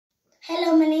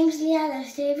Hello, my name is Lea Melo.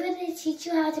 Today we're going to teach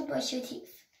you how to brush your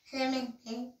teeth. Hello, my name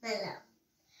is Melo.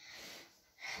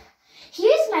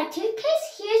 Here's my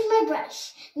toothpaste, here's my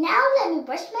brush. Now let me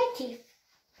brush my teeth.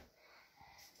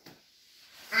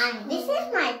 And this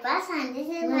is my brush and this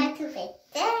is my toothpaste.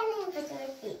 Then I brush my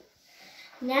teeth.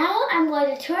 Now I'm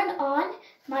going to turn on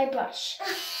my brush.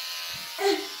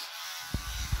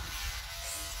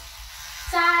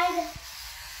 Side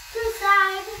to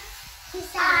side to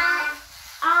side,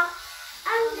 up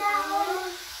and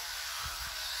down,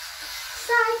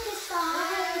 side to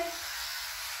side.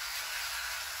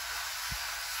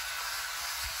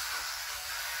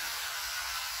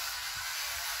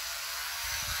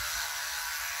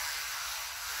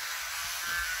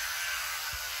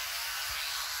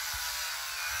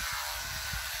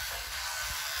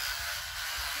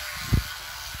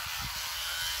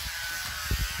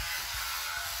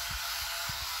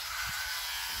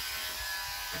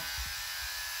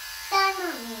 Turn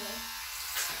on me.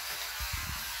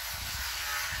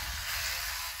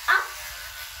 Up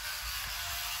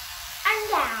and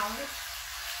down.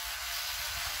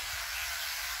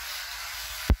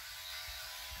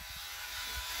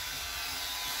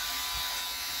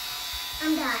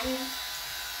 I'm done.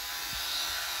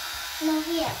 No,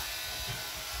 here.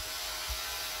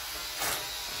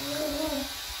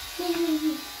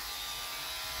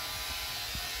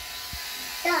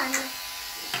 Done.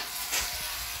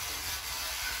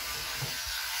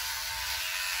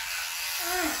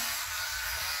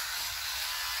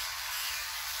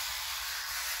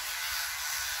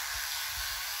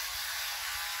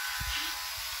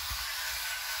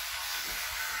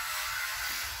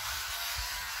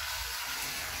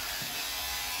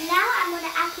 Now I'm going to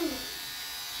acclimate.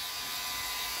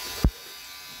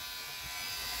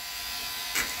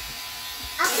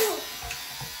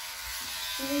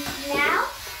 Now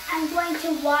I'm going to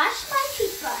wash my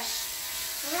toothbrush.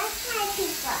 Wash my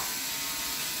toothbrush.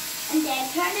 And then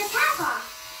turn the tap off.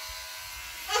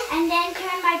 And then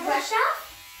turn my brush off.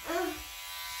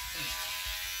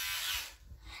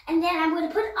 And then I'm going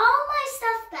to put all my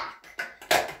stuff back.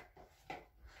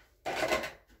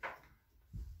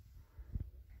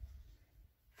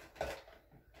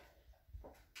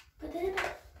 Put it back.